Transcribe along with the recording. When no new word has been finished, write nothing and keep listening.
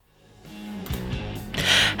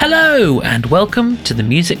Hello and welcome to the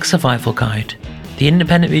Music Survival Guide, the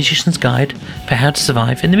independent musician's guide for how to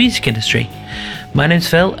survive in the music industry. My name's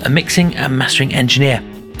Phil, a mixing and mastering engineer.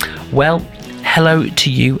 Well, hello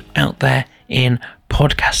to you out there in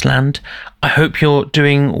podcast land. I hope you're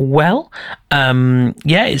doing well.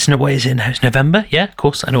 It's November. Yeah, of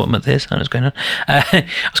course, I know what month it is. I know what's going on. I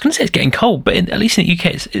was going to say it's getting cold, but at least in the UK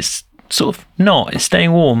it's sort of not. It's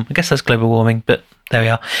staying warm. I guess that's global warming, but there we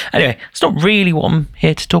are. Anyway, it's not really what I'm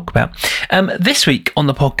here to talk about. This week on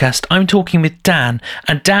the podcast, I'm talking with Dan,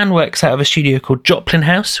 and Dan works out of a studio called Joplin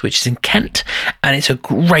House, which is in Kent, and it's a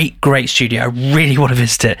great studio. I really want to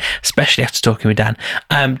visit it, especially after talking with Dan.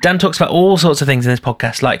 Dan talks about all sorts of things in this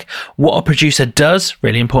podcast, like what a producer does,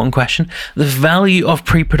 really important question, the value of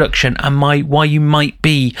pre-production and why you might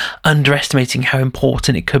be underestimating how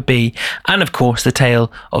important it could be, and of course the tale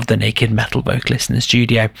of the naked metal vocalist in the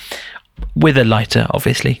studio. With a lighter,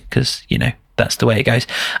 obviously, because, that's the way it goes.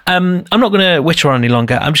 I'm not going to witter on any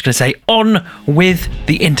longer. I'm just going to say, on with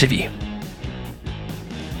the interview.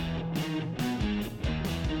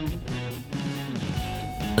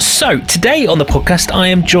 So, today on the podcast, I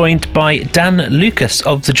am joined by Dan Lucas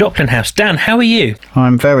of the Joplin House. Dan, how are you?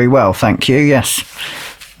 I'm very well, thank you, yes.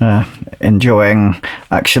 Enjoying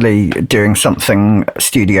actually doing something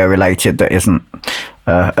studio related that isn't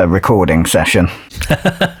a recording session.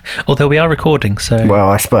 Although we are recording, so... Well,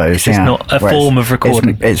 I suppose, it's not a form of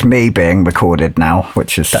recording. It's me being recorded now,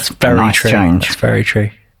 which is a nice change. That's very true.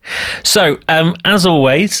 So, as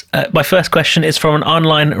always, my first question is from an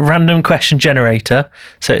online random question generator.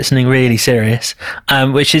 So it's something really serious,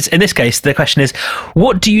 which is, in this case, the question is,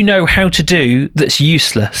 what do you know how to do that's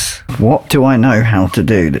useless? What do I know how to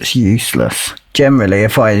do that's useless? Generally,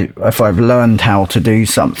 if I've learned how to do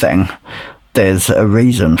something, there's a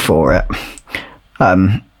reason for it.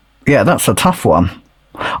 That's a tough one.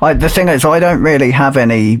 The thing is, I don't really have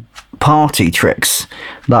any party tricks.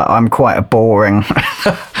 Like, I'm quite a boring...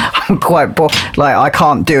 I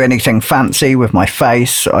can't do anything fancy with my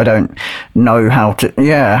face. I don't know how to...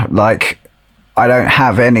 I don't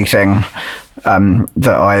have anything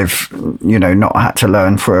that I've, not had to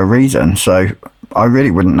learn for a reason. So I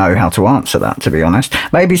really wouldn't know how to answer that, to be honest.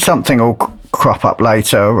 Maybe something will crop up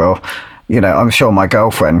later, or... I'm sure my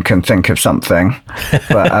girlfriend can think of something,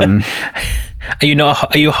 but Are you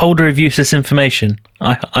a holder of useless information?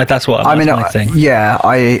 That's what my thing. Yeah,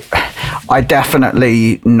 I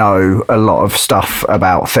definitely know a lot of stuff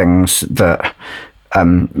about things that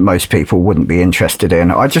most people wouldn't be interested in.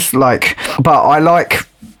 I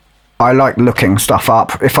like looking stuff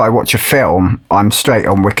up. If I watch a film, I'm straight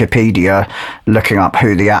on Wikipedia looking up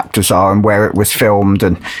who the actors are and where it was filmed,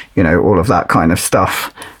 and all of that kind of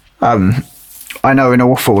stuff. I know an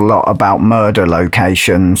awful lot about murder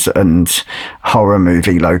locations and horror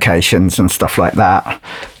movie locations and stuff like that.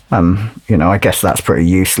 I guess that's pretty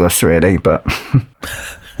useless, really, but...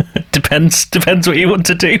 Depends what you want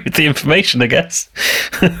to do with the information, I guess.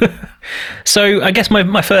 So I guess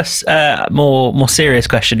my first more serious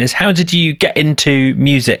question is, how did you get into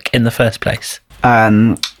music in the first place?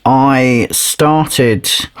 I started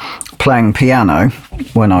playing piano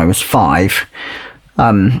when I was 5.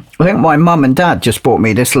 I think my mum and dad just bought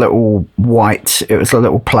me this little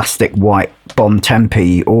plastic white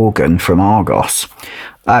Bontempi organ from Argos.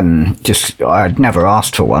 I'd never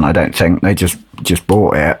asked for one, I don't think. They just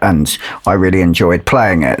bought it, and I really enjoyed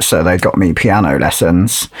playing it, so they got me piano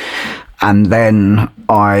lessons. And then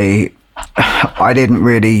I didn't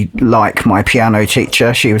really like my piano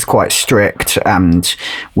teacher. She was quite strict and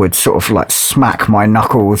would sort of smack my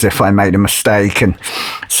knuckles if I made a mistake, and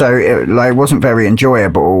so it wasn't very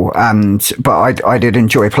enjoyable. But I did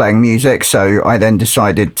enjoy playing music, so I then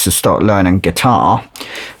decided to start learning guitar,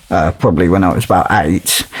 probably when I was about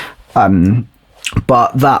 8.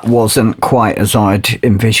 But that wasn't quite as I'd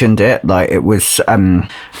envisioned it. It was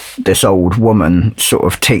this old woman sort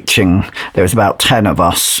of teaching. There was about 10 of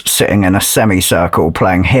us sitting in a semicircle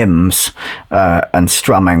playing hymns and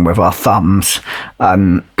strumming with our thumbs.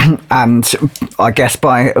 And I guess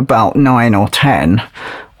by about 9 or 10,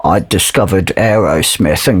 I'd discovered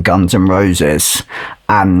Aerosmith and Guns N' Roses,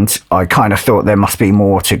 and I kind of thought there must be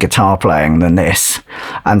more to guitar playing than this.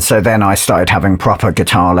 And so then I started having proper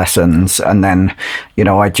guitar lessons, and then,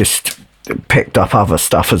 I just picked up other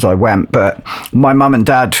stuff as I went. But my mum and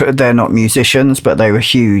dad, they're not musicians, but they were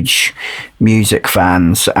huge music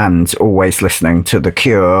fans and always listening to The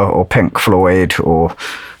Cure or Pink Floyd or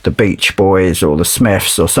the Beach Boys or the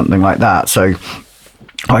Smiths or something like that. So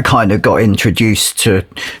I kind of got introduced to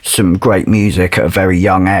some great music at a very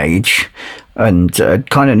young age. and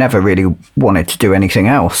kind of never really wanted to do anything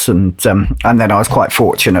else. And then I was quite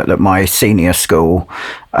fortunate that my senior school,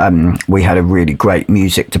 we had a really great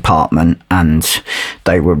music department, and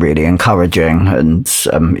they were really encouraging. And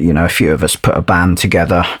a few of us put a band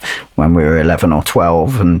together when we were 11 or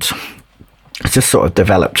 12, and it just sort of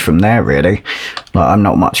developed from there, really. Like, I'm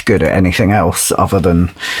not much good at anything else other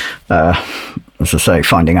than, as I say,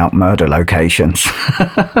 finding out murder locations.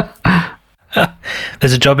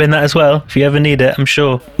 There's a job in that as well, if you ever need it, I'm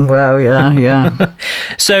sure. Well, yeah.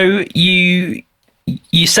 So you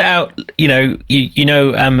set out, a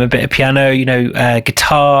bit of piano,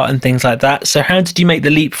 guitar and things like that. So how did you make the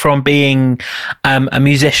leap from being a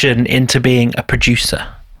musician into being a producer?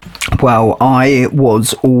 Well, I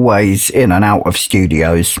was always in and out of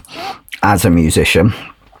studios as a musician.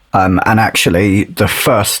 And actually, the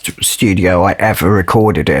first studio I ever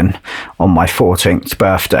recorded in on my 14th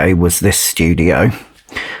birthday was this studio.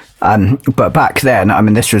 But back then,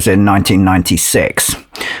 this was in 1996.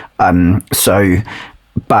 So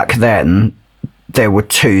back then, there were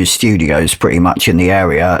two studios pretty much in the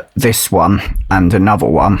area, this one and another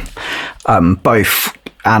one, both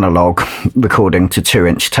analog, recording to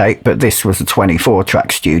 2-inch tape, but this was a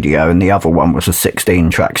 24-track studio and the other one was a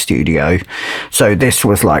 16-track studio. So this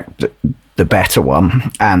was like the better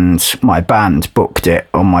one, and my band booked it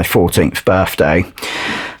on my 14th birthday,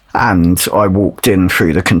 and I walked in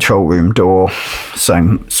through the control room door,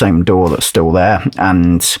 same door that's still there,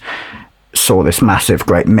 and saw this massive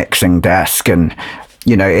great mixing desk, and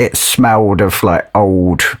it smelled of like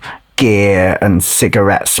old gear and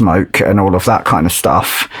cigarette smoke and all of that kind of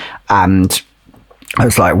stuff. And I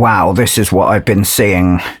was like, wow, this is what I've been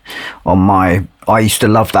seeing I used to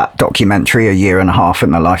love that documentary, A Year and a Half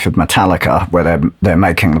in the Life of Metallica, where they're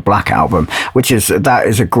making the Black Album, that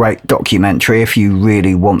is a great documentary if you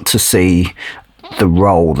really want to see the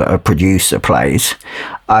role that a producer plays.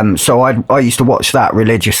 So I used to watch that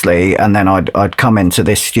religiously, and then I'd come into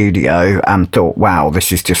this studio and thought, wow,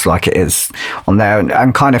 this is just like it is on there,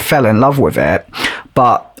 and kind of fell in love with it.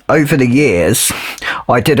 But over the years,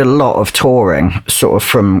 I did a lot of touring, sort of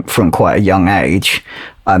from quite a young age,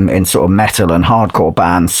 in sort of metal and hardcore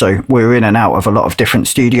bands. So we were in and out of a lot of different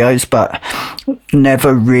studios, but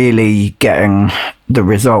never really getting the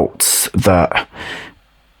results that,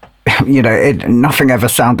 nothing ever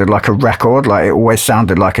sounded like a record. Like, it always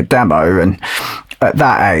sounded like a demo. And at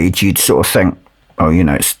that age, you'd sort of think, oh,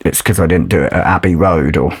 it's because I didn't do it at Abbey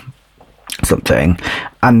Road or something.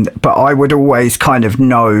 But I would always kind of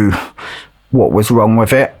know what was wrong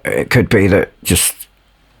with it. It could be that just,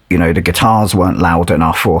 the guitars weren't loud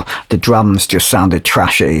enough, or the drums just sounded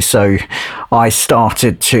trashy. So I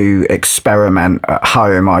started to experiment at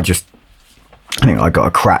home. I think I got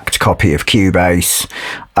a cracked copy of Cubase.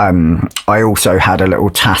 I also had a little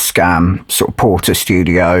Tascam sort of Porter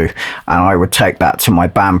studio, and I would take that to my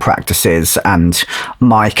band practices and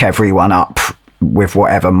mic everyone up with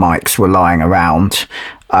whatever mics were lying around.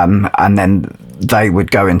 And then they would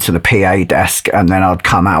go into the PA desk, and then I'd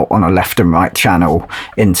come out on a left and right channel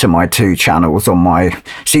into my two channels on my...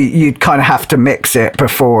 So you'd kind of have to mix it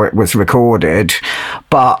before it was recorded.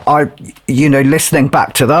 But listening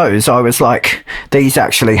back to those, I was like, these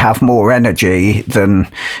actually have more energy than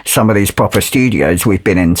some of these proper studios we've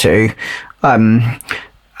been into.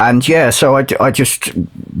 And yeah, so I just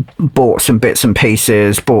bought some bits and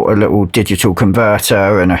pieces, bought a little digital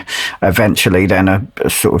converter, and eventually then a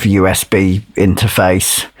sort of USB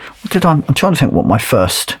interface. I'm trying to think what my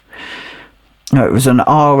first... No, it was an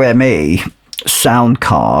RME sound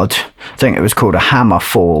card. I think it was called a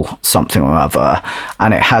Hammerfall something or other,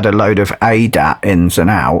 and it had a load of ADAT ins and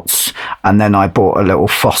outs. And then I bought a little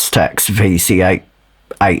Fostex VC8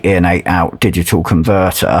 8-in, 8-out digital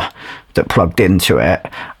converter that plugged into it,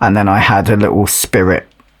 and then I had a little Spirit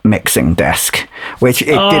mixing desk, which it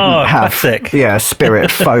didn't have. Classic. Yeah,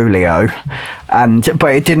 Spirit Folio,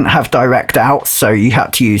 but it didn't have direct out, so you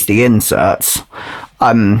had to use the inserts.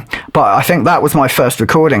 But I think that was my first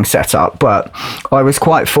recording setup. But I was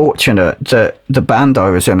quite fortunate that the band I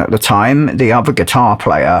was in at the time, the other guitar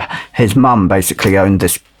player, his mum basically owned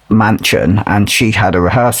this mansion, and she had a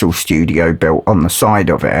rehearsal studio built on the side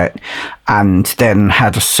of it, and then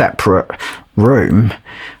had a separate room,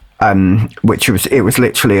 which was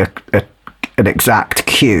literally an exact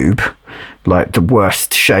cube, like the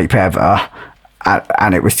worst shape ever,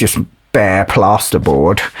 and it was just bare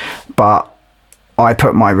plasterboard. But I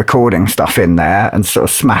put my recording stuff in there and sort of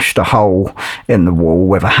smashed a hole in the wall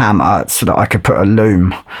with a hammer so that I could put a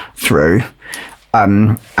loom through,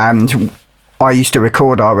 and I used to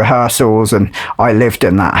record our rehearsals, and I lived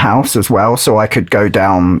in that house as well, so I could go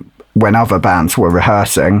down when other bands were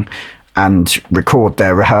rehearsing and record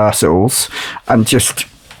their rehearsals, and just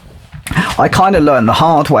I kind of learned the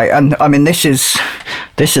hard way. And I mean, this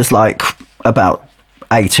is like about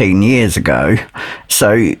 18 years ago,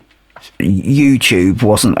 so YouTube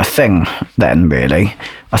wasn't a thing then, really.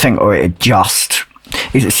 I think, or it just,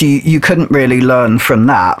 so you couldn't really learn from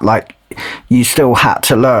that. Like, you still had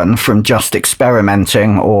to learn from just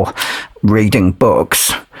experimenting or reading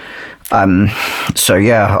books. So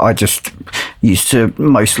yeah, I just used to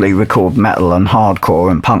mostly record metal and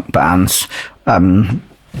hardcore and punk bands.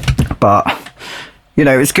 But, you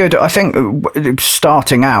know, it's good. I think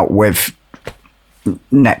starting out with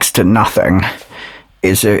next to nothing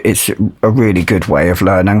it's a really good way of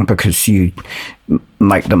learning, because you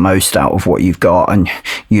make the most out of what you've got, and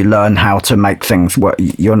you learn how to make things work.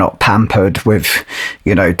 You're not pampered with,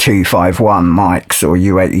 you know, 251 mics or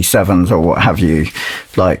U87s or what have you.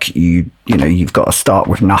 Like, you know, you've got to start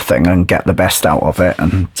with nothing and get the best out of it.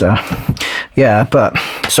 And yeah, but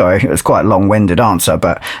sorry, it was quite a long-winded answer,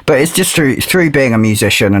 but it's just through being a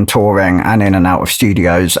musician and touring and in and out of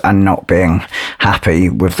studios and not being happy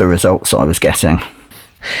with the results I was getting.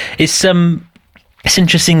 It's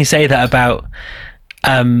interesting you say that about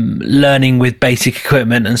learning with basic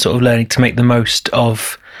equipment and sort of learning to make the most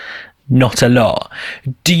of not a lot.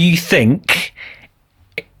 Do you think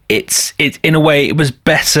it's in a way it was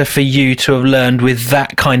better for you to have learned with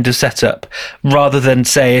that kind of setup rather than,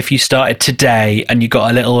 say, if you started today and you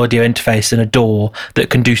got a little audio interface and a DAW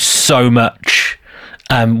that can do so much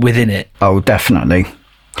within it? Oh, definitely.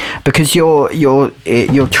 Because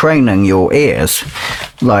you're training your ears,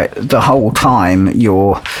 like the whole time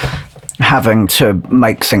you're having to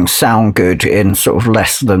make things sound good in sort of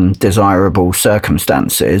less than desirable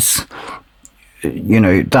circumstances. You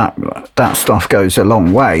know, that stuff goes a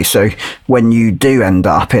long way. So when you do end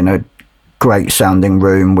up in a great sounding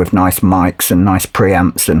room with nice mics and nice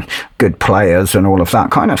preamps and good players and all of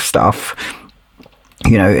that kind of stuff,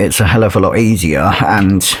 you know, it's a hell of a lot easier.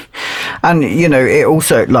 And you know, it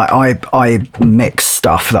also, like, I mix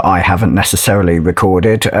stuff that I haven't necessarily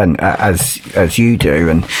recorded, and as you do,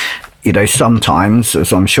 and you know, sometimes,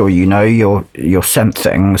 as I'm sure you know, you're sent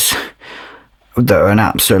things that are an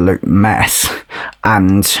absolute mess,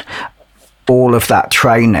 and all of that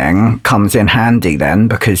training comes in handy then,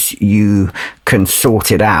 because you can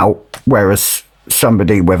sort it out, whereas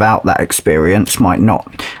somebody without that experience might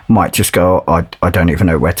just go, I don't even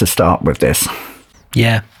know where to start with this.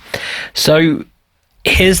 Yeah. So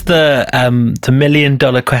here's the $1 million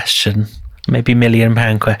question, maybe £1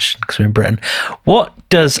 million question, because we're in Britain. What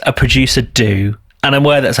does a producer do? And I'm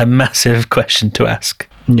aware that's a massive question to ask.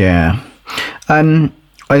 Yeah. I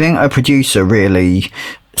think a producer really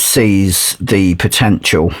sees the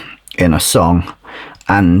potential in a song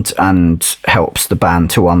and helps the band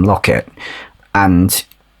to unlock it. And,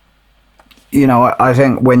 you know, I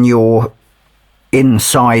think when you're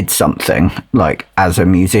inside something, like as a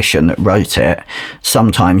musician that wrote it,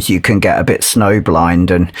 sometimes you can get a bit snowblind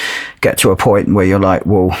and get to a point where you're like,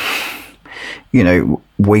 well, you know,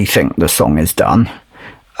 we think the song is done.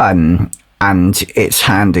 And it's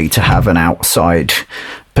handy to have an outside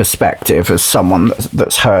perspective as someone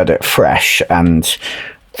that's heard it fresh and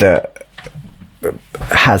that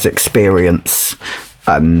has experience,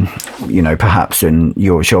 you know, perhaps in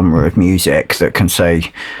your genre of music, that can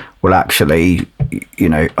say, well, actually, you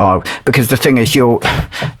know, because the thing is,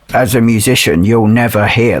 as a musician, you'll never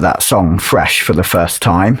hear that song fresh for the first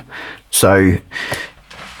time. So,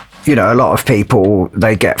 you know, a lot of people,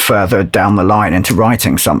 they get further down the line into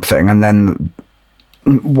writing something, and then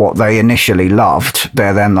what they initially loved,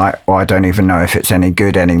 they're then like, well, I don't even know if it's any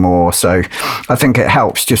good anymore. So I think it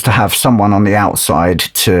helps just to have someone on the outside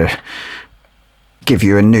to give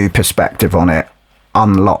you a new perspective on it,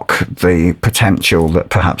 unlock the potential that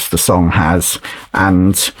perhaps the song has,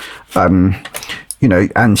 and you know,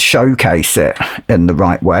 and showcase it in the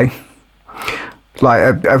right way.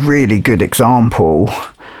 Like a really good example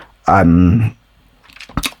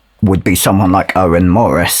would be someone like Owen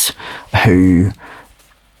Morris, who,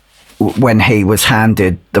 when he was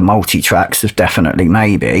handed the multi-tracks of Definitely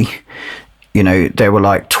Maybe, you know, there were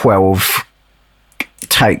like 12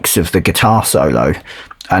 takes of the guitar solo,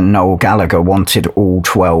 and Noel Gallagher wanted all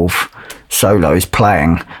 12 solos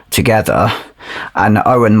playing together. And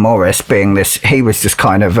Owen Morris, being this, he was just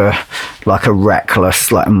kind of a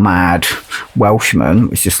reckless, like mad Welshman,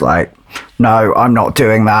 was just like, no, I'm not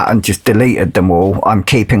doing that, and just deleted them all. I'm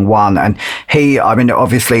keeping one. And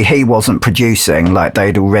obviously he wasn't producing, like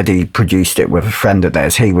they'd already produced it with a friend of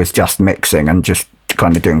theirs. He was just mixing and just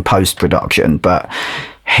kind of doing post-production, but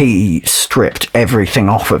he stripped everything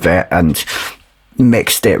off of it and,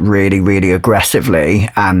 mixed it really, really aggressively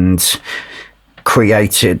and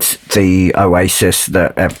created the Oasis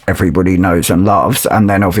that everybody knows and loves. And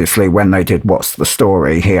then obviously when they did What's the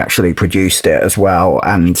Story, he actually produced it as well.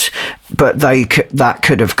 But that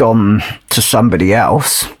could have gone to somebody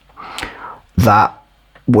else that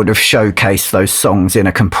would have showcased those songs in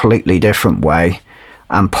a completely different way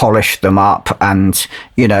and polished them up, and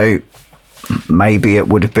maybe it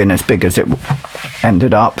would have been as big as it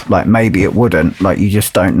ended up, like maybe it wouldn't, like you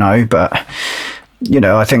just don't know. But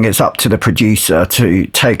I think it's up to the producer to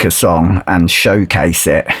take a song and showcase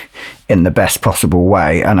it in the best possible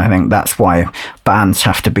way. And I think that's why bands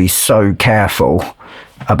have to be so careful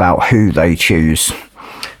about who they choose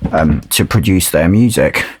to produce their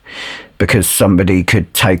music, because somebody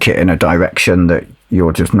could take it in a direction that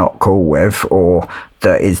you're just not cool with, or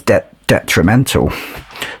that is detrimental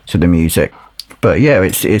to the music. But yeah,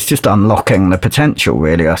 it's just unlocking the potential,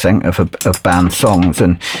 really, I think, of band songs,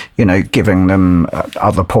 and giving them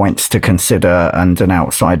other points to consider and an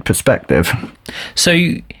outside perspective. So,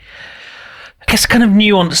 I guess, kind of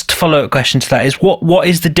nuanced follow-up question to that is what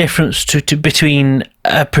is the difference between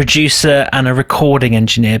a producer and a recording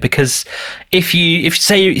engineer? Because if you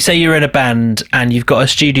say you're in a band and you've got a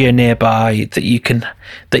studio nearby that you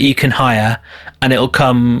can hire, and it'll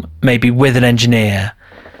come maybe with an engineer.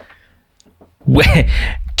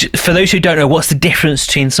 For those who don't know, what's the difference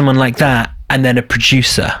between someone like that and then a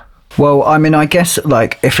producer? Well, I mean, I guess,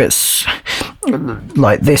 like, if it's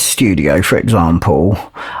like this studio, for example,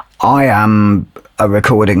 I am a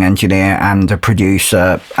recording engineer and a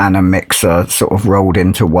producer and a mixer sort of rolled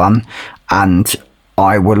into one, and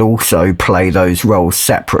I will also play those roles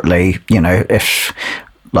separately. If,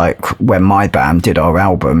 like, when my band did our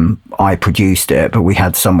album, I produced it, but we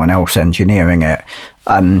had someone else engineering it.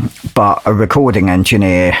 But a recording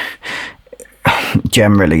engineer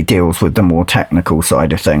generally deals with the more technical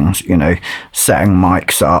side of things, setting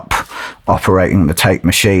mics up, operating the tape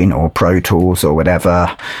machine or Pro Tools or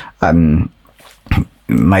whatever,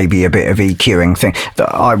 maybe a bit of EQing thing.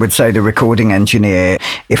 I would say the recording engineer,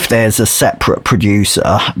 if there's a separate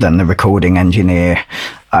producer, then the recording engineer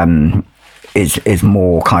is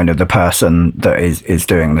more kind of the person that is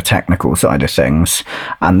doing the technical side of things,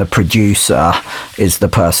 and the producer is the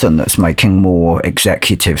person that's making more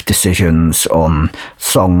executive decisions on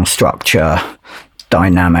song structure,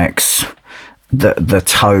 dynamics, the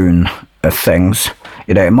tone of things.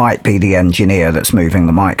 It might be the engineer that's moving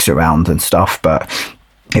the mics around and stuff, but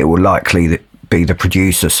it will likely be the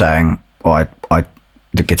producer saying,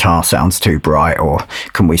 the guitar sounds too bright, or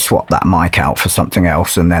can we swap that mic out for something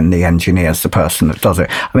else? And then the engineer's the person that does it.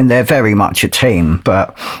 I mean, they're very much a team,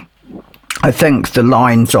 but I think the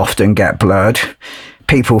lines often get blurred.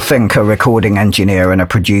 People think a recording engineer and a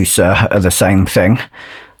producer are the same thing.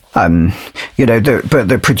 But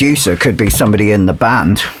the producer could be somebody in the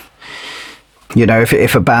band.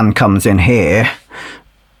 If a band comes in here,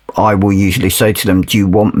 I will usually say to them, do you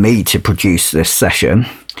want me to produce this session?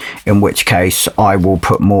 In which case I will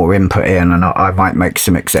put more input in, and I might make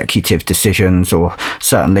some executive decisions, or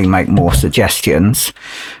certainly make more suggestions.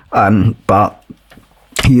 But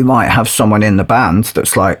you might have someone in the band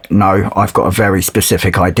that's like, no, I've got a very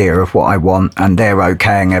specific idea of what I want, and they're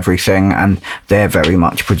okaying everything, and they're very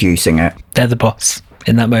much producing it. They're the boss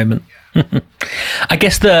in that moment. I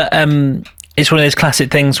guess it's one of those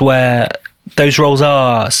classic things where those roles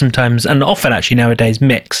are sometimes, and often actually nowadays,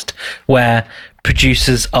 mixed, where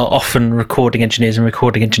producers are often recording engineers and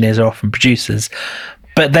recording engineers are often producers.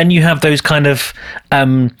 But then you have those kind of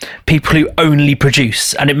people who only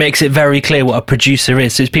produce, and it makes it very clear what a producer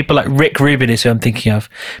is. So it's people like Rick Rubin is who I'm thinking of.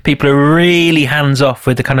 People who are really hands off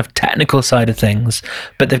with the kind of technical side of things,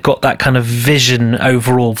 but they've got that kind of vision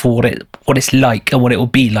overall for what it's like and what it will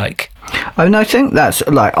be like. And I think that's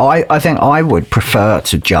like, I think I would prefer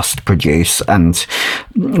to just produce, and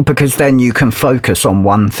because then you can focus on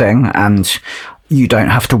one thing and you don't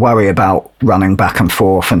have to worry about running back and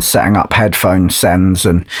forth and setting up headphone sends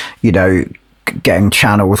and, getting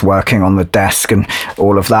channels working on the desk and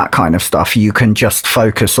all of that kind of stuff. You can just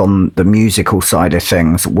focus on the musical side of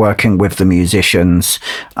things, working with the musicians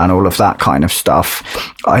and all of that kind of stuff.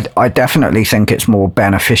 I definitely think it's more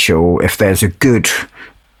beneficial if there's a good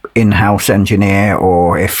in-house engineer,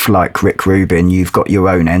 or if, like Rick Rubin, you've got your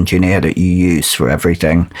own engineer that you use for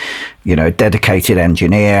everything, dedicated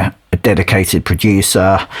engineer, a dedicated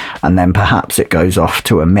producer, and then perhaps it goes off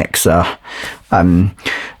to a mixer.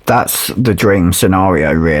 That's the dream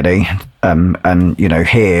scenario, really. And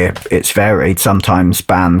here it's varied. Sometimes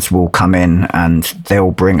bands will come in and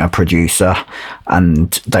they'll bring a producer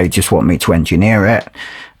and they just want me to engineer it.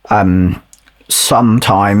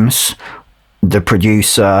 Sometimes the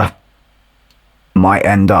producer might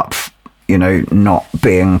end up, not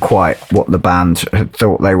being quite what the band had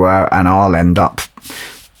thought they were, and I'll end up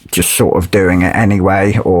just sort of doing it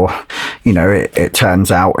anyway, or it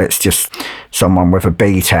turns out it's just someone with a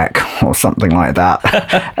BTEC or something like that.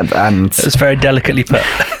 And it's very delicately put.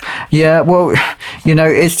 Yeah, well,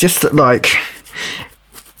 it's just that, like,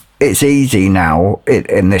 it's easy now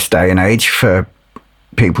in this day and age for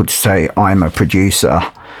people to say I'm a producer,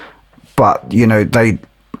 but they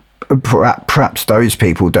perhaps those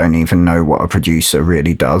people don't even know what a producer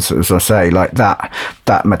really does. As I say, like that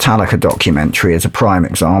Metallica documentary is a prime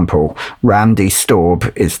example. Randy Staub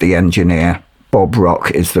is the engineer, Bob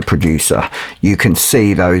Rock is the producer. You can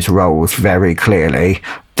see those roles very clearly.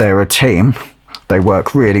 They're a team. They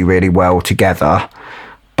work really, really well together,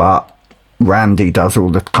 but Randy does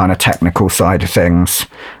all the kind of technical side of things.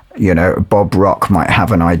 Bob Rock might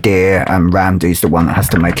have an idea and Randy's the one that has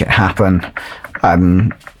to make it happen.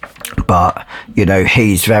 But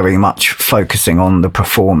he's very much focusing on the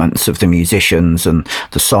performance of the musicians and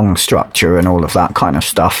the song structure and all of that kind of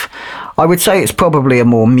stuff. I would say it's probably a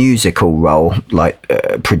more musical role, like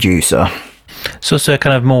producer. It's also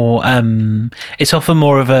kind of more it's often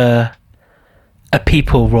more of a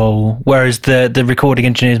people role, whereas the recording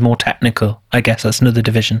engineer is more technical. I guess that's another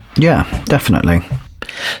division. Yeah, definitely.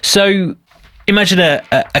 So imagine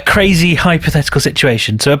a crazy hypothetical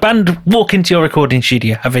situation. So a band walk into your recording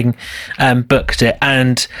studio, having booked it,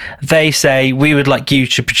 and they say, we would like you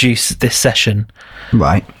to produce this session.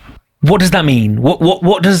 Right. What does that mean?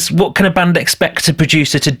 What can a band expect a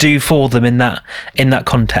producer to do for them in that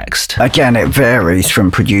context? Again, it varies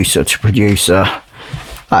from producer to producer.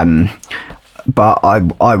 But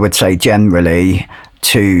I would say generally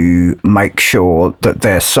to make sure that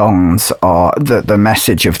their songs that the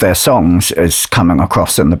message of their songs is coming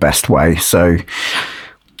across in the best way. So,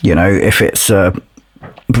 if it's a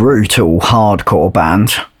brutal hardcore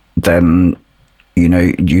band, then,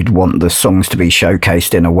 you'd want the songs to be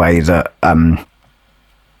showcased in a way that,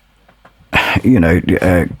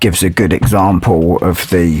 gives a good example of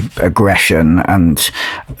the aggression and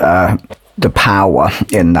the power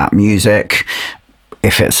in that music.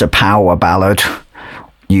 If it's a power ballad,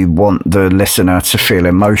 you want the listener to feel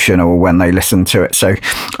emotional when they listen to it. So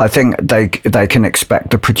I think they can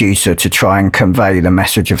expect the producer to try and convey the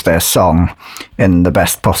message of their song in the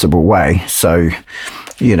best possible way. So,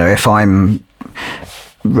 if I'm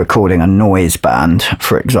recording a noise band,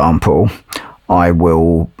 for example, I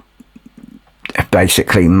will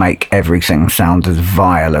basically make everything sound as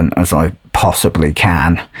violent as I possibly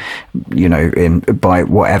can, by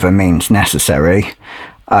whatever means necessary.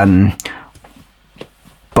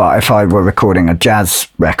 But if I were recording a jazz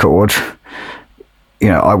record,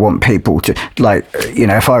 I want people to,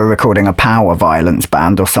 if I were recording a power violence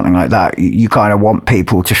band or something like that, you kind of want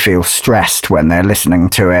people to feel stressed when they're listening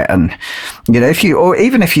to it. And, if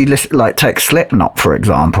you listen, like take Slipknot, for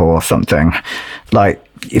example, or something, like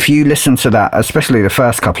if you listen to that, especially the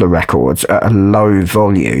first couple of records at a low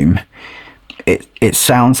volume, it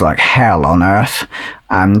sounds like hell on earth.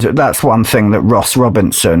 And that's one thing that Ross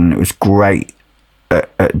Robinson was great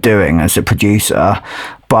at doing as a producer.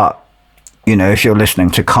 But if you're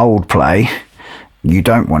listening to Coldplay, you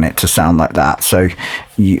don't want it to sound like that. So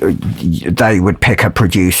they would pick a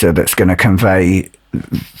producer that's going to convey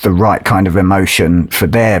the right kind of emotion for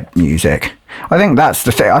their music. I think that's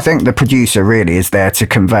the thing. I think the producer really is there to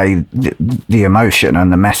convey the emotion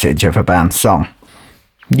and the message of a band's song.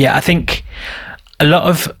 Yeah, I think a lot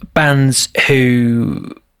of bands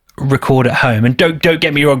who record at home, and don't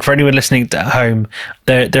get me wrong, for anyone listening at home,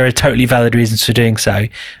 there are totally valid reasons for doing so,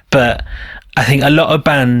 but I think a lot of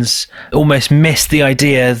bands almost miss the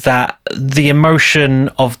idea that the emotion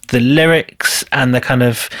of the lyrics and the kind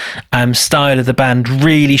of style of the band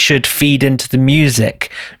really should feed into the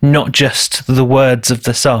music, not just the words of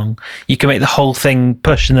the song. You can make the whole thing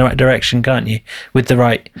push in the right direction, can't you, with the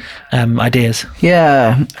right ideas?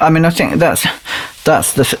 Yeah, I mean, I think that's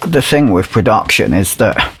the thing with production is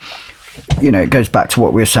that, it goes back to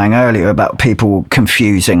what we were saying earlier about people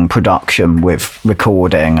confusing production with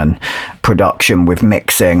recording and production with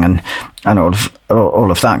mixing and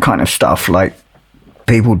all of that kind of stuff. Like,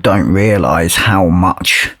 people don't realise how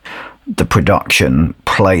much the production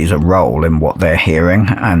plays a role in what they're hearing,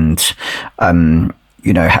 and and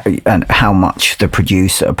how much the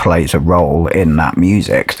producer plays a role in that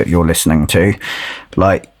music that you're listening to.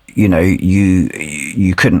 Like,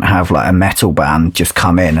 you couldn't have like a metal band just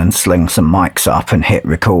come in and sling some mics up and hit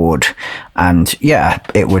record, and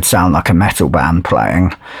it would sound like a metal band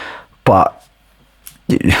playing. But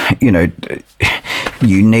you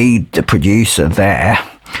need the producer there,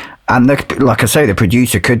 And like I say, the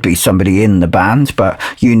producer could be somebody in the band, but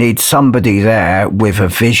you need somebody there with a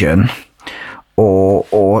vision,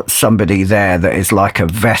 or somebody there that is like a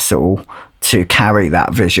vessel to carry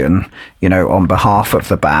that vision, on behalf of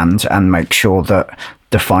the band, and make sure that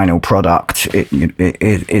the final product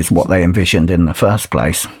is what they envisioned in the first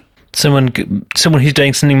place. Someone who's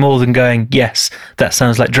doing something more than going, yes, that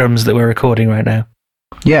sounds like drums that we're recording right now.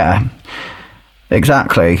 Yeah,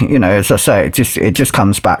 exactly. As I say, it just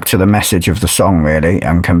comes back to the message of the song, really,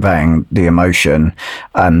 and conveying the emotion,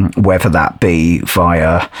 whether that be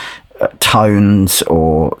via tones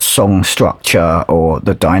or song structure or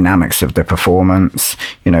the dynamics of the performance.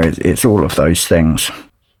 It's all of those things.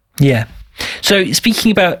 Yeah. So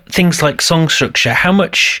speaking about things like song structure, how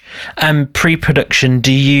much pre-production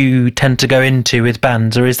do you tend to go into with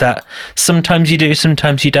bands, or is that sometimes you do,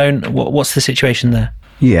 sometimes you don't? What's the situation there?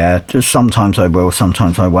 Yeah, just sometimes I will,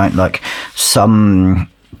 sometimes I won't. Like, some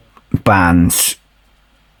bands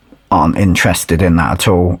aren't interested in that at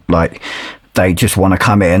all. Like, they just want to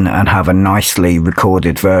come in and have a nicely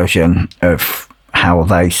recorded version of how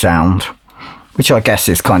they sound, which I guess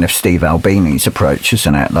is kind of Steve Albini's approach,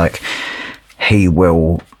 isn't it? Like, he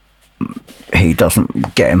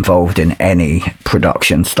doesn't get involved in any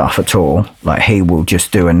production stuff at all. Like, he will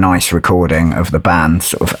just do a nice recording of the band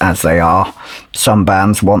sort of as they are. Some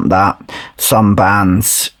bands want that. Some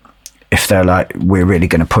bands, if they're like, we're really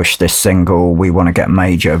going to push this single, we want to get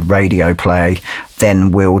major radio play,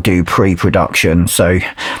 then we'll do pre-production. So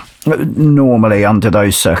normally under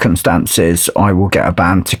those circumstances, I will get a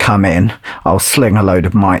band to come in, I'll sling a load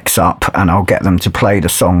of mics up, and I'll get them to play the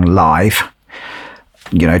song live,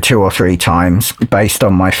 2 or 3 times. Based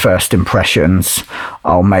on my first impressions,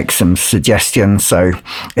 I'll make some suggestions. So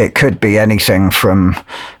it could be anything from,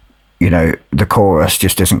 the chorus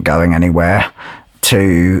just isn't going anywhere,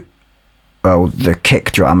 to, well, the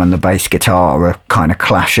kick drum and the bass guitar are kind of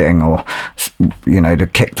clashing, or, the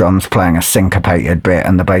kick drum's playing a syncopated bit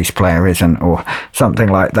and the bass player isn't, or something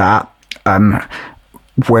like that.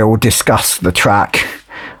 We'll discuss the track.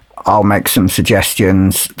 I'll make some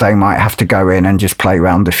suggestions. They might have to go in and just play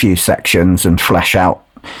around a few sections and flesh out,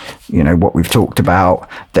 what we've talked about.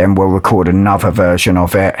 Then we'll record another version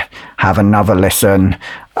of it, have another listen.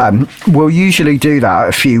 We'll usually do that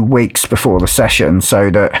a few weeks before the session,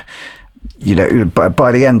 so that,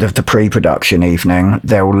 by the end of the pre-production evening,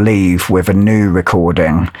 they'll leave with a new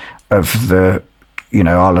recording of the,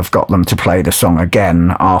 I'll have got them to play the song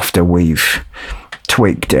again after we've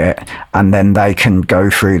tweaked it, and then they can go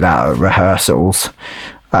through that at rehearsals.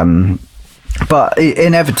 But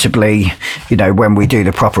inevitably, when we do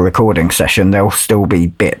the proper recording session, there'll still be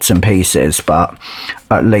bits and pieces, but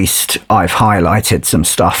at least I've highlighted some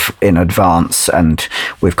stuff in advance, and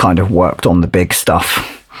we've kind of worked on the big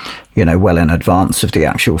stuff, well in advance of the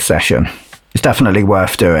actual session. It's definitely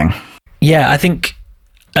worth doing. Yeah, I think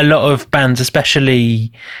a lot of bands,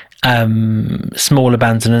 especially smaller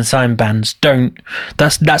bands and unsigned bands,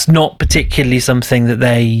 that's not particularly something that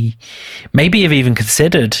they maybe have even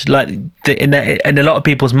considered. Like, in a lot of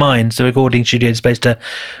people's minds, the recording studio is supposed to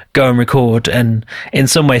go and record and in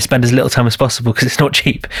some way spend as little time as possible because it's not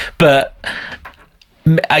cheap. But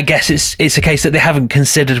I guess it's a case that they haven't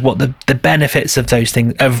considered what the benefits of those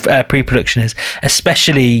things, of pre-production is,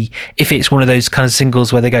 especially if it's one of those kind of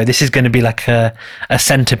singles where they go, this is going to be like a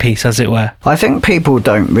centerpiece, as it were. I think people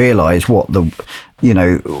don't realise what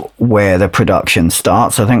where the production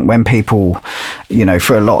starts. I think when people,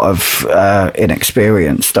 for a lot of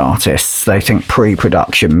inexperienced artists, they think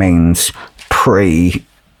pre-production means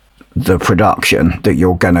the production that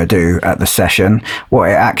you're going to do at the session. What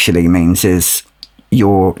it actually means is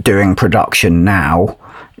you're doing production now.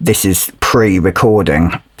 This is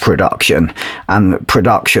pre-recording production, and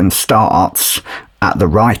production starts at the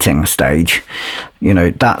writing stage.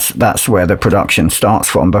 That's where the production starts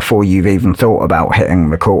from, before you've even thought about hitting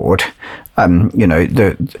record. A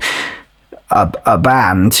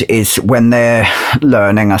band is when they're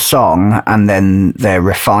learning a song and then they're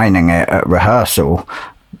refining it at rehearsal.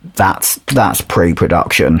 That's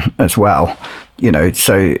pre-production as well.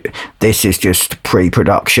 So this is just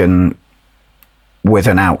pre-production with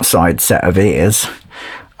an outside set of ears.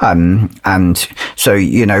 And so,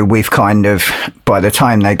 we've kind of, by the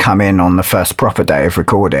time they come in on the first proper day of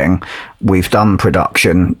recording, we've done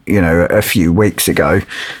production, a few weeks ago,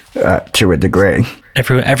 to a degree.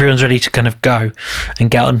 Everyone's ready to kind of go and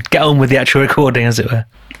get on with the actual recording, as it were.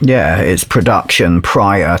 Yeah, it's production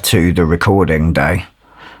prior to the recording day.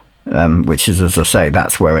 Which is, as I say,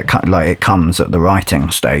 that's where it comes at the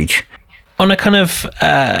writing stage. on a kind of,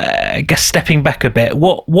 I guess, stepping back a bit,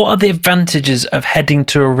 what are the advantages of heading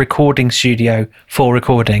to a recording studio for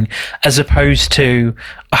recording as opposed to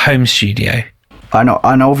a home studio?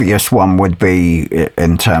 An obvious one would be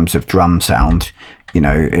in terms of drum sound.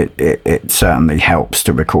 It certainly helps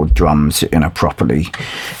to record drums in a properly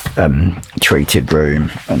treated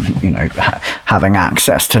room, and having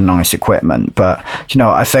access to nice equipment. But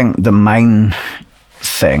I think the main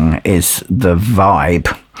thing is the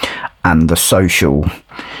vibe and the social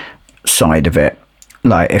side of it.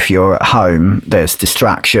 Like, if you're at home, there's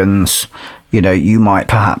distractions. You might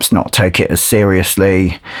perhaps not take it as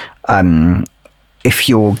seriously. If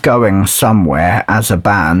you're going somewhere as a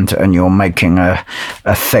band and you're making a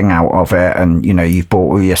thing out of it, and you've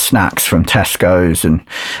bought all your snacks from Tesco's and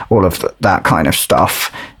all of that kind of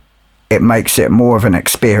stuff, it makes it more of an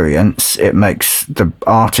experience. It makes the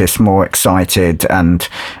artist more excited, and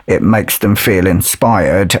it makes them feel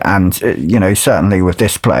inspired. And certainly with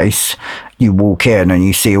this place, you walk in and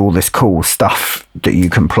you see all this cool stuff that you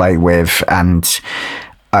can play with, and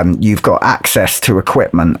you've got access to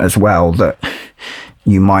equipment as well that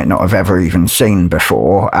you might not have ever even seen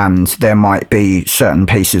before, and there might be certain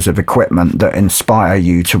pieces of equipment that inspire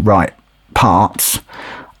you to write parts.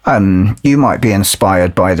 You might be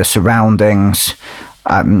inspired by the surroundings.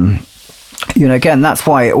 Again, that's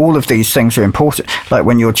why all of these things are important. Like,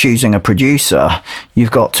 when you're choosing a producer, you've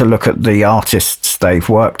got to look at the artists they've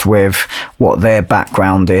worked with, what their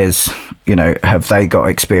background is. Have they got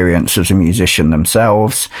experience as a musician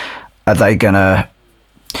themselves? Are they going to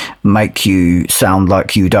make you sound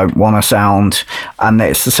like you don't want to sound? And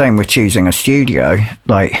it's the same with choosing a studio.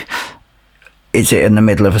 Like, is it in the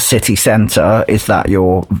middle of a city centre? Is that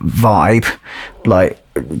your vibe? Like,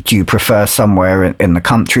 do you prefer somewhere in the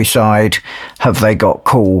countryside? Have they got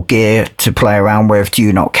cool gear to play around with? Do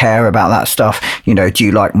you not care about that stuff? Do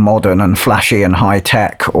you like modern and flashy and high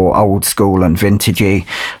tech, or old school and vintagey?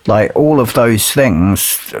 Like, all of those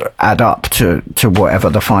things add up to whatever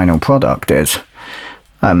the final product is.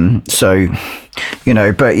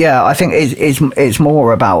 But yeah, I think it's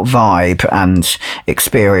more about vibe and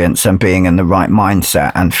experience and being in the right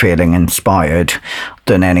mindset and feeling inspired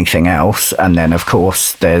than anything else. And then, of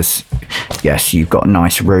course, you've got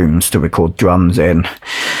nice rooms to record drums in,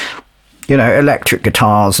 electric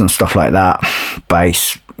guitars and stuff like that,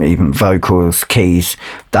 bass, even vocals, keys.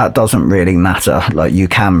 That doesn't really matter. Like, you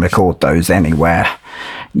can record those anywhere.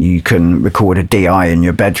 You can record a DI in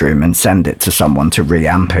your bedroom and send it to someone to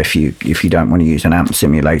reamp if you don't want to use an amp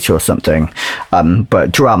simulator or something.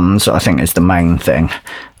 But drums, I think, is the main thing.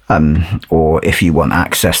 Or if you want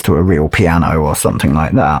access to a real piano or something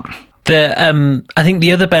like that. I think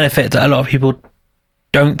the other benefit that a lot of people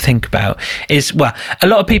don't think about is, well, a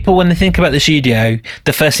lot of people, when they think about the studio,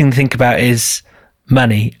 the first thing they think about is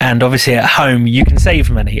money. And obviously at home you can save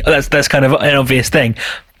money. That's kind of an obvious thing.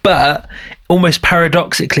 But almost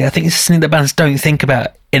paradoxically, I think it's something that bands don't think about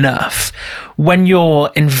enough. When you're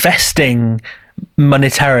investing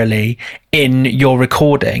monetarily in your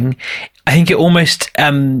recording, I think it almost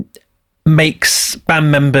makes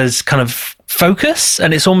band members kind of focus,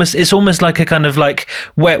 and it's almost like a kind of like,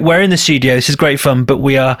 we're in the studio, this is great fun, but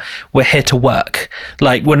we're here to work.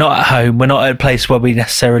 Like, we're not at home, we're not at a place where we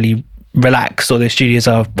necessarily relax, or the studios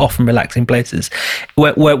are often relaxing places.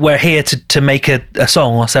 We're here to make a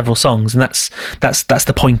song or several songs, and that's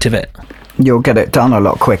the point of it. You'll get it done a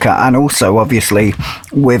lot quicker. And also, obviously,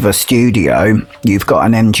 with a studio, you've got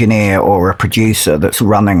an engineer or a producer that's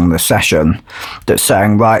running the session, that's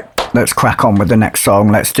saying, right, let's crack on with the next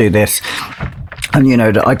song, let's do this. And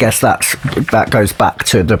I guess that goes back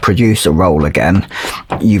to the producer role again.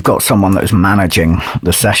 You've got someone that's managing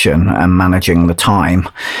the session and managing the time,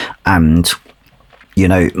 and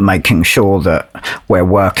making sure that we're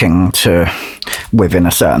working within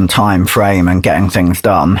a certain time frame and getting things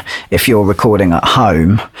done. If you're recording at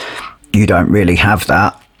home, you don't really have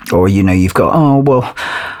that, or you've got,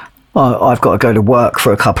 I've got to go to work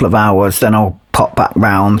for a couple of hours, then I'll pop back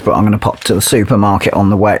round, but I'm going to pop to the supermarket on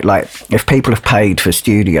the way. Like, if people have paid for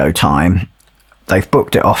studio time, they've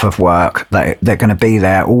booked it off of work, they're going to be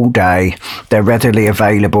there all day, they're readily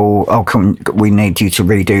available. We need you to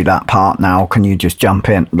redo that part now, can you just jump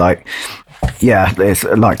in? Like, yeah, it's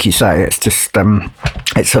like you say, it's just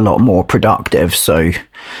it's a lot more productive, so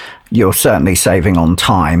you're certainly saving on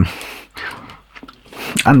time,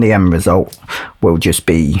 and the end result will just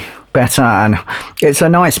be better. And it's a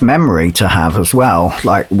nice memory to have as well,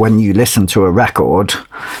 like when you listen to a record,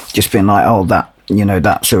 just being like, oh, that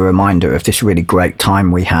that's a reminder of this really great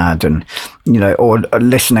time we had, and or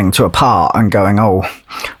listening to a part and going, oh,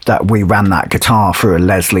 that we ran that guitar through a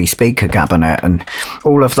Leslie speaker cabinet, and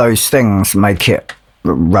all of those things make it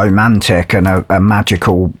romantic and a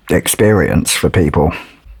magical experience for people.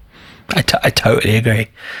 I totally agree.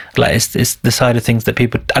 Like it's the side of things that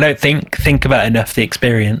people, I don't think about enough, the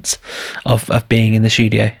experience of being in the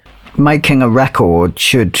studio. Making a record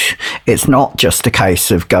it's not just a case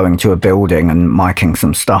of going to a building and miking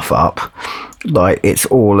some stuff up. Like, it's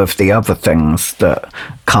all of the other things that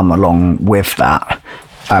come along with that.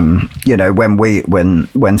 When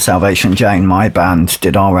Salvation Jane, my band,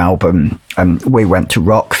 did our album, we went to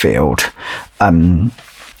Rockfield, and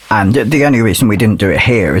the only reason we didn't do it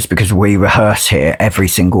here is because we rehearse here every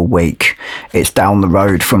single week. It's down the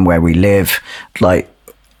road from where we live. Like,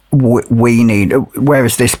 we need,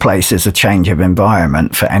 whereas this place is a change of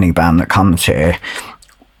environment for any band that comes here,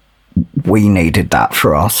 we needed that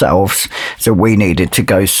for ourselves, so we needed to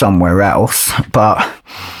go somewhere else. But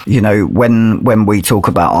when we talk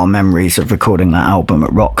about our memories of recording that album at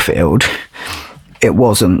Rockfield, it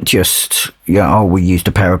wasn't just we used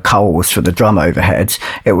a pair of Coles for the drum overheads.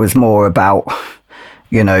 It was more about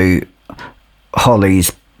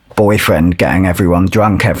Holly's boyfriend getting everyone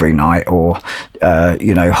drunk every night, or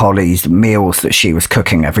Holly's meals that she was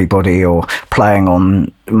cooking everybody, or playing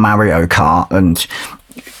on Mario Kart, and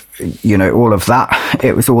all of that.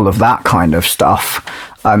 It was all of that kind of stuff.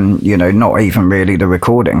 Not even really the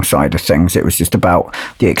recording side of things. It was just about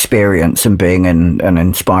the experience and being in an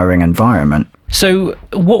inspiring environment. So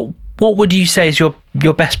what would you say is your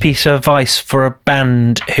best piece of advice for a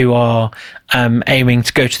band who are aiming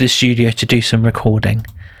to go to the studio to do some recording?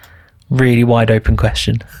 Really wide open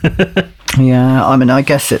question. Yeah, I mean, I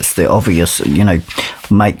guess it's the obvious,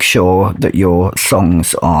 make sure that your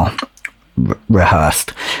songs are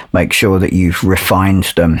rehearsed. Make sure that you've refined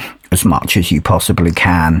them as much as you possibly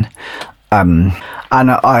can. And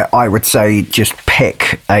I would say just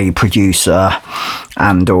pick a producer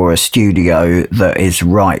and or a studio that is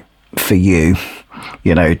right for you.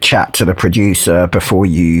 Chat to the producer before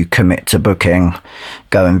you commit to booking.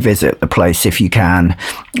 Go and visit the place if you can.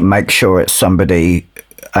 Make sure it's somebody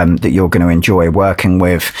that you're going to enjoy working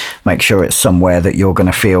with. Make sure it's somewhere that you're going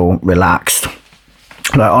to feel relaxed.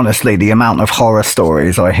 Like, honestly, the amount of horror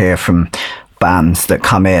stories I hear from bands that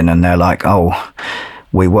come in and they're like, oh,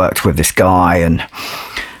 we worked with this guy, and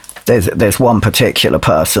there's one particular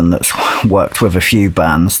person that's worked with a few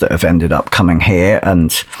bands that have ended up coming here,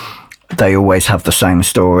 and they always have the same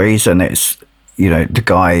stories, and it's, the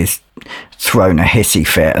guy's thrown a hissy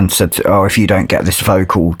fit and said, oh, if you don't get this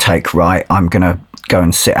vocal take right, I'm going to go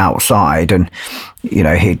and sit outside. And,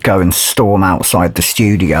 he'd go and storm outside the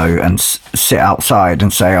studio and sit outside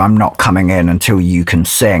and say, I'm not coming in until you can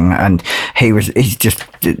sing. And he's just,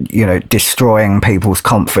 destroying people's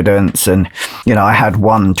confidence. And, I had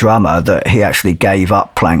one drummer that he actually gave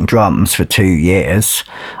up playing drums for 2 years.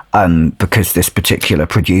 Because this particular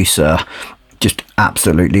producer just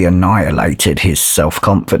absolutely annihilated his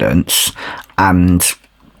self-confidence, and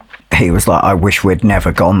he was like, I wish we'd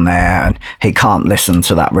never gone there, and he can't listen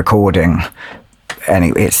to that recording.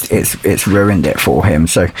 Anyway, it's ruined it for him.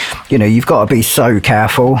 So, you've got to be so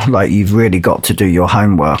careful. Like, you've really got to do your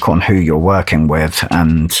homework on who you're working with,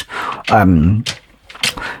 and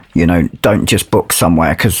don't just book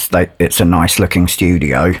somewhere because it's a nice looking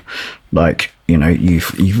studio. Like,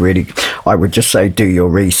 you've really, I would just say, do your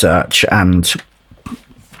research and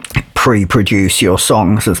pre-produce your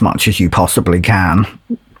songs as much as you possibly can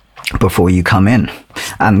before you come in,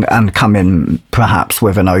 and come in perhaps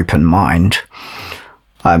with an open mind.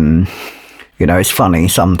 It's funny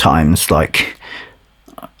sometimes, like,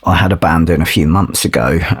 I had a band in a few months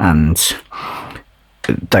ago and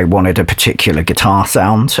they wanted a particular guitar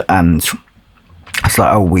sound, and it's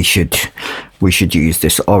like, oh, we should use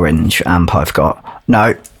this orange amp I've got.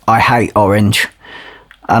 No, I hate orange.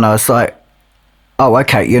 And I was like, oh,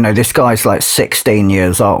 okay, this guy's like 16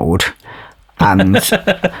 years old, and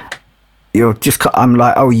I'm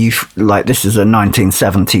like, oh, this is a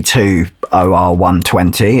 1972 OR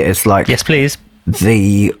 120. It's like, yes, please,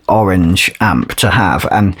 the orange amp to have.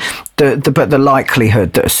 And but the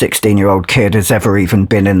likelihood that a 16-year-old kid has ever even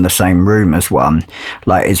been in the same room as one,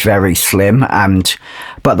 like, is very slim.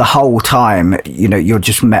 But the whole time, you're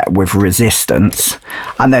just met with resistance.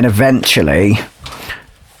 And then eventually,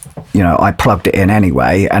 I plugged it in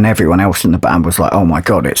anyway, and everyone else in the band was like, oh my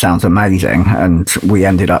God, it sounds amazing. And we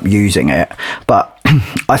ended up using it. But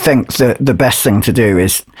I think the best thing to do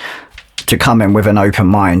is to come in with an open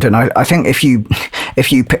mind. And I think if you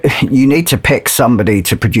need to pick somebody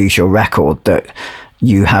to produce your record that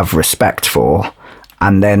you have respect for,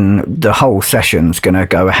 and then the whole session's going to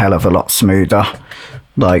go a hell of a lot smoother.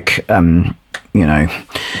 Like,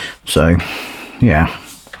 so yeah,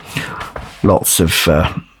 lots of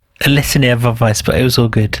a litany of advice, but it was all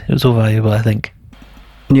good. It was all valuable, I think.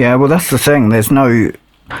 Yeah, well, that's the thing. There's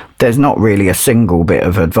not really a single bit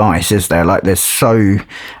of advice, is there? Like, there's so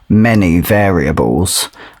many variables.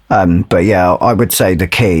 But yeah, I would say the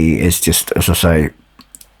key is just, as I say,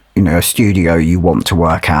 a studio you want to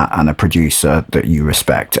work at and a producer that you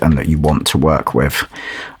respect and that you want to work with,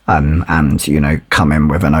 and come in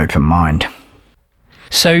with an open mind.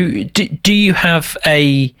 So do you have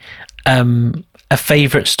a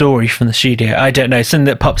favourite story from the studio? I don't know, something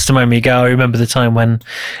that pops to mind. You go, I remember the time when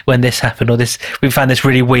this happened, or we found this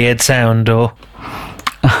really weird sound, or...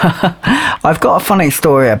 I've got a funny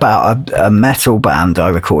story about a metal band I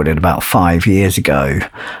recorded about 5 years ago,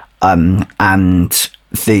 and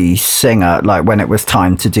the singer, like, when it was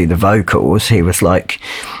time to do the vocals, he was like,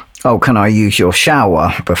 "Oh, can I use your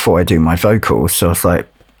shower before I do my vocals?" So I was like,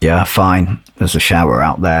 "Yeah, fine, there's a shower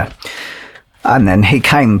out there." And then he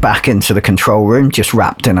came back into the control room just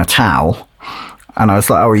wrapped in a towel. And I was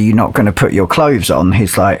like, "Oh, are you not going to put your clothes on?"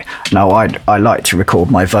 He's like, "No, I like to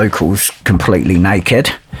record my vocals completely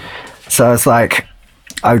naked." So I was like,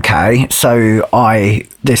 okay. So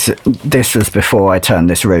this was before I turned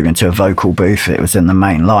this room into a vocal booth. It was in the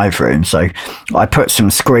main live room. So I put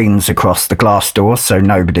some screens across the glass door so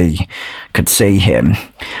nobody could see him.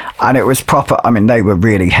 And it was proper. I mean, they were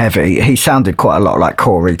really heavy. He sounded quite a lot like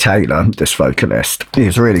Corey Taylor, this vocalist. He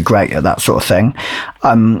was really great at that sort of thing.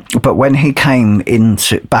 But when he came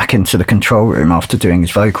back into the control room after doing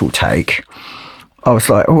his vocal take, I was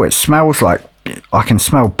like, "Oh, it smells like I can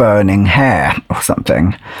smell burning hair or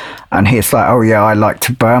something." And he's like, "Oh yeah, I like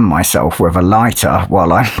to burn myself with a lighter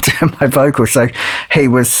while I'm doing my vocals." So he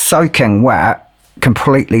was soaking wet,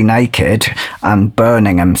 completely naked, and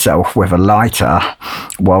burning himself with a lighter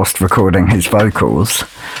whilst recording his vocals.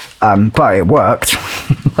 But it worked.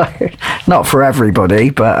 Not for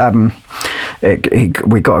everybody, but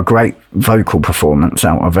we got a great vocal performance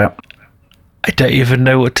out of it. I don't even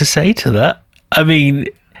know what to say to that. I mean,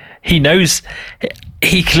 he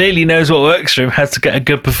clearly knows what works for him, how to get a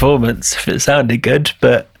good performance if it sounded good,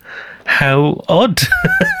 but how odd.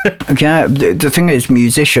 Yeah, the thing is,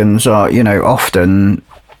 musicians are, often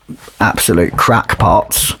absolute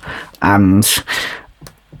crackpots, and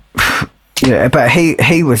yeah, but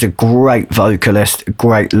he was a great vocalist, a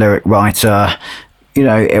great lyric writer.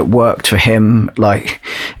 It worked for him. Like,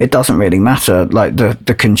 it doesn't really matter. Like,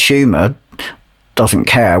 the consumer doesn't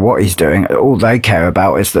care what he's doing. All they care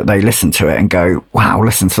about is that they listen to it and go, "Wow,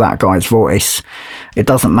 listen to that guy's voice." It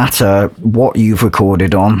doesn't matter what you've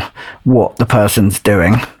recorded on, what the person's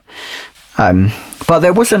doing. But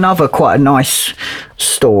there was another quite a nice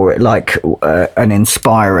story, like an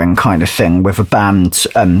inspiring kind of thing with a band,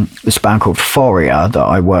 this band called Foria that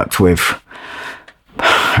I worked with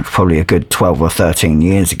probably a good 12 or 13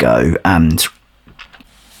 years ago, and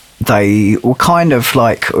they were kind of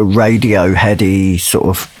like a Radioheady sort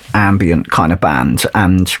of ambient kind of band,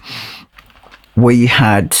 and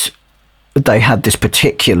they had this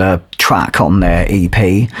particular track on their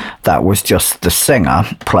EP that was just the singer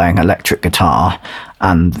playing electric guitar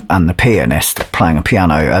and the pianist playing a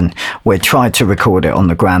piano, and we tried to record it on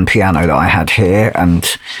the grand piano that I had here,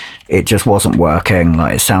 and it just wasn't working.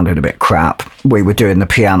 Like, it sounded a bit crap. We were doing the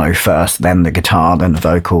piano first, then the guitar, then the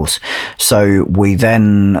vocals. So we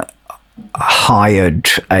then hired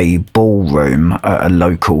a ballroom at a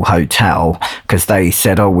local hotel because they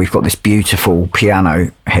said, "Oh, we've got this beautiful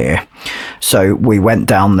piano here." So we went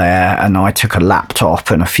down there, and I took a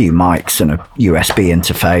laptop and a few mics and a USB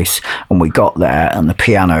interface, and we got there, and the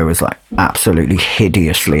piano was like absolutely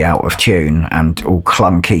hideously out of tune and all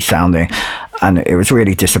clunky sounding, and it was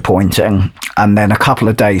really disappointing. And then a couple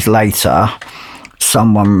of days later,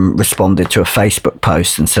 someone responded to a Facebook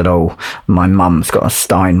post and said, "Oh, my mum's got a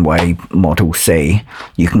Steinway Model C.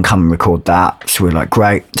 You can come and record that." So we're like,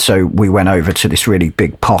 great. So we went over to this really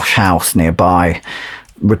big posh house nearby,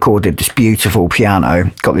 recorded this beautiful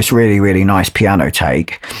piano, got this really, really nice piano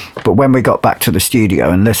take. But when we got back to the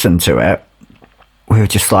studio and listened to it, we were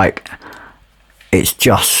just like, it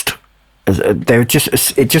just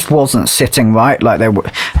wasn't sitting right. Like, they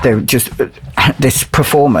were just, this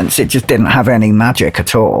performance, it just didn't have any magic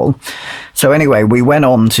at all. So anyway, we went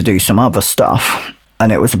on to do some other stuff,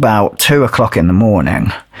 and it was about 2:00 in the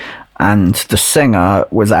morning, and the singer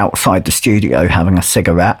was outside the studio having a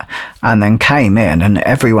cigarette, and then came in, and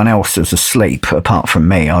everyone else was asleep apart from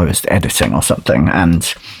me. I was editing or something,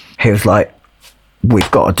 and he was like,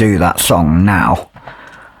 "We've got to do that song now."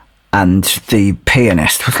 And the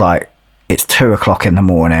pianist was like, it's 2 o'clock in the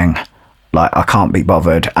morning. Like, I can't be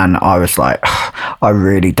bothered. And I was like, I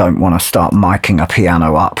really don't want to start miking a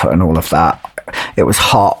piano up and all of that. It was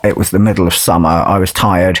hot. It was the middle of summer. I was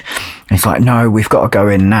tired. He's like, no, we've got to go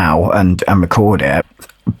in now and record it.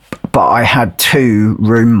 But I had 2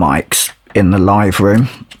 room mics in the live room.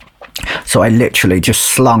 So I literally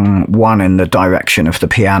just slung one in the direction of the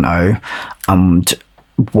piano and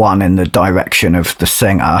one in the direction of the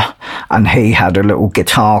singer, and he had a little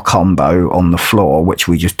guitar combo on the floor, which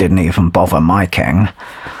we just didn't even bother miking.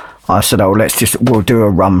 I said, oh, we'll do a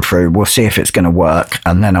run through, we'll see if it's going to work,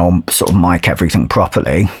 and then I'll sort of mic everything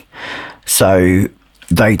properly. So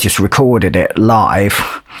they just recorded it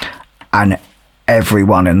live, and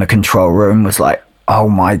everyone in the control room was like, oh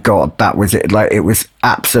my God, that was it. Like, it was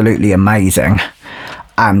absolutely amazing.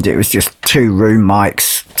 And it was just 2 room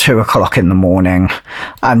mics, 2 o'clock in the morning.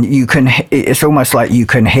 And it's almost like you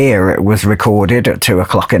can hear it was recorded at 2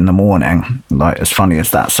 o'clock in the morning. Like, as funny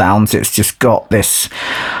as that sounds, it's just got this,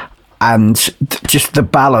 and just the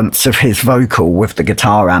balance of his vocal with the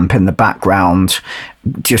guitar amp in the background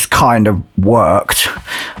just kind of worked.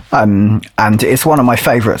 And it's one of my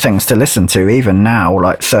favourite things to listen to, even now,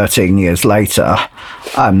 like 13 years later.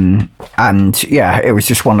 And yeah, it was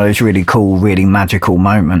just one of those really cool, really magical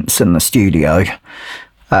moments in the studio.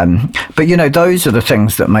 But, you know, those are the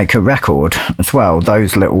things that make a record as well,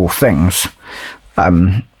 those little things.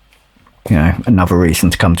 You know, another reason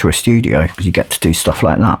to come to a studio, because you get to do stuff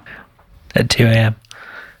like that. At 2 a.m.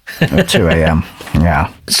 At 2 a.m,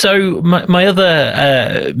 yeah. So my other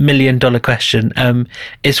 $1 million question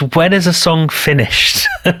is, when is a song finished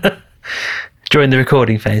during the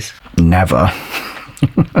recording phase? Never.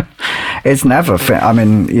 It's never I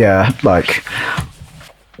mean, yeah, like,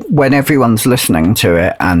 when everyone's listening to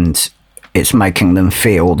it and it's making them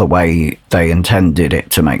feel the way they intended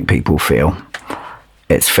it to make people feel,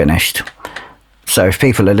 it's finished. So if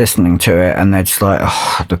people are listening to it and they're just like,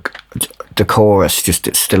 oh, the chorus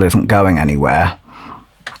it still isn't going anywhere,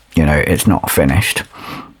 you know, it's not finished.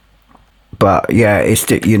 But yeah, it's,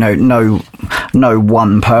 you know, no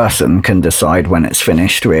one person can decide when it's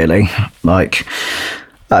finished, really. Like,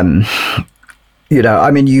 you know,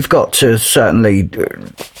 I mean, you've got to certainly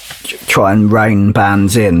try and rein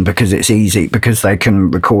bands in, because it's easy, because they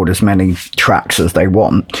can record as many tracks as they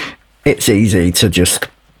want. It's easy to just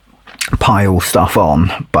pile stuff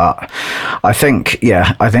on, but I think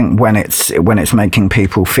when it's making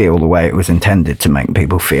people feel the way it was intended to make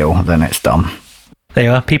people feel, then it's done. There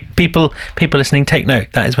you are. People listening, take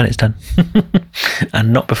note. That is when it's done,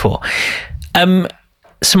 and not before.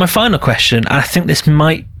 So my final question, and I think this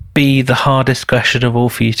might be the hardest question of all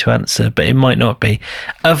for you to answer, but it might not be.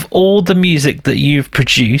 Of all the music that you've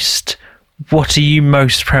produced, what are you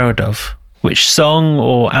most proud of? Which song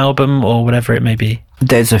or album or whatever it may be?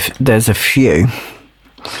 There's a few.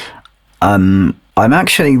 I'm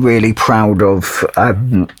actually really proud of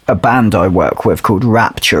a band I work with called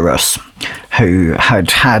Rapturous, who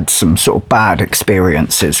had some sort of bad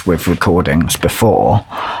experiences with recordings before,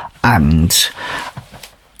 and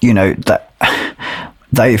you know that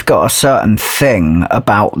they've got a certain thing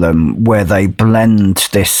about them where they blend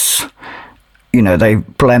this. You know, they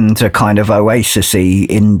blend a kind of Oasis-y,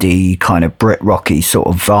 indie, kind of Brit rocky sort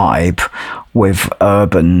of vibe with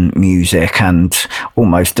urban music and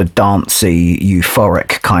almost a dancey,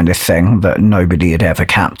 euphoric kind of thing that nobody had ever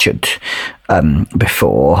captured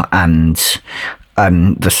before. And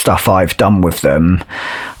the stuff I've done with them,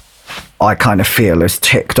 I kind of feel has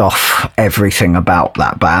ticked off everything about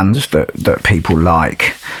that band that people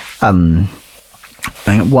like. I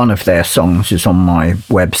think one of their songs is on my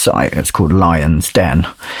website. It's called Lion's Den.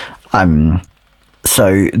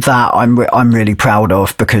 So that I'm really proud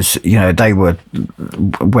of, because, you know, they were,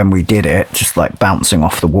 when we did it, just like bouncing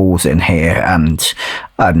off the walls in here. And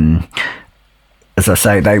as I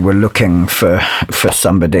say, they were looking for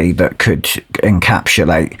somebody that could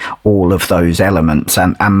encapsulate all of those elements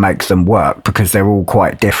and make them work, because they're all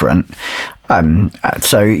quite different.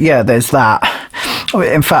 So yeah, there's that.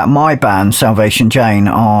 In fact, my band, Salvation Jane,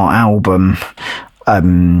 our album,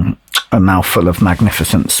 A Mouthful of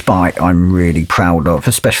Magnificent Spite, I'm really proud of,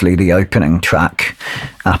 especially the opening track,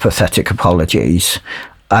 Apathetic Apologies.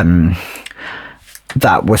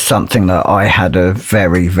 That was something that I had a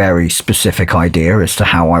very, very specific idea as to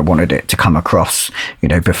how I wanted it to come across, you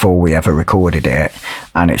know, before we ever recorded it.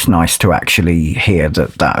 And it's nice to actually hear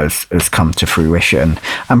that has come to fruition.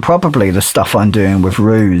 And probably the stuff I'm doing with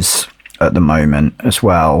Ruse at the moment as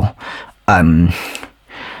well.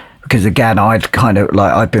 Because again, I'd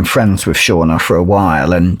been friends with Shauna for a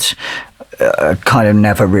while, and kind of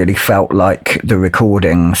never really felt like the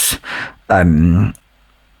recordings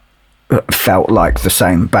felt like the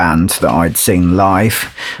same band that I'd seen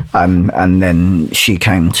live. And then she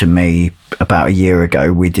came to me about a year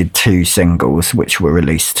ago. We did 2 singles which were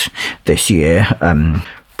released this year,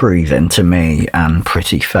 Breathe Into Me and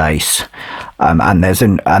Pretty Face. And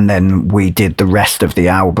then we did the rest of the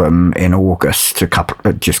album in August,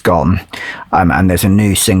 just gone. And there's a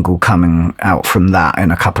new single coming out from that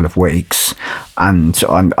in a couple of weeks. And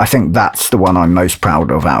I think that's the one I'm most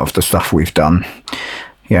proud of out of the stuff we've done.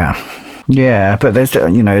 Yeah, but there's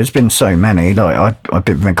been so many. Like I've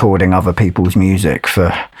been recording other people's music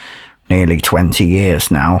for nearly 20 years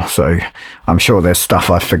now, so I'm sure there's stuff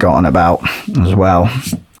I've forgotten about as well.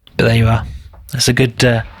 But there you are. That's a good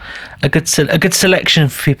selection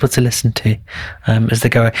for people to listen to as they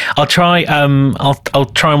go. I'll try and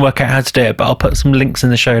work out how to do it, but I'll put some links in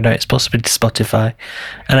the show notes, possibly to Spotify,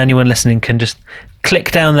 and anyone listening can just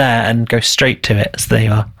click down there and go straight to it. So there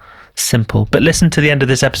you are. Simple, but listen to the end of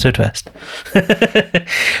this episode first.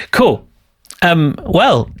 Cool.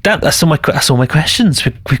 Well, that's all my questions.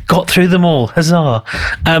 We've got through them all. Huzzah!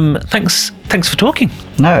 Thanks for talking.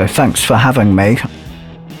 No, thanks for having me.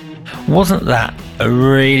 Wasn't that a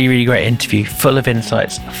really, really great interview, full of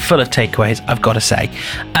insights, full of takeaways, I've got to say.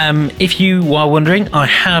 If you are wondering, I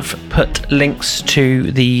have put links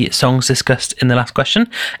to the songs discussed in the last question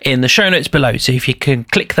in the show notes below. So if you can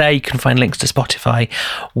click there, you can find links to Spotify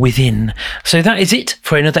within. So that is it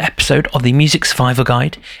for another episode of the Music Survival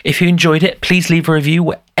Guide. If you enjoyed it, please leave a review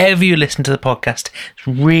wherever you listen to the podcast. It's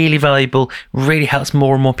really valuable, really helps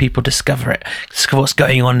more and more people discover what's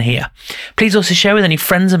going on here. Please also share with any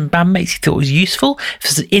friends and bandmates you thought was useful.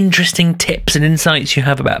 If there's interesting tips and insights you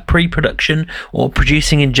have about pre-production or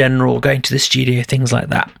producing in general, going to the studio, things like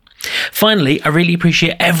that. Finally, I really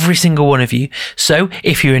appreciate every single one of you. So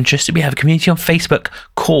if you're interested, we have a community on Facebook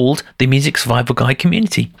called the Music Survival Guide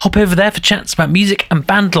Community. Hop over there for chats about music and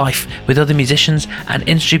band life with other musicians and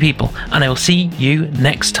industry people, and I will see you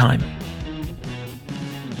next time.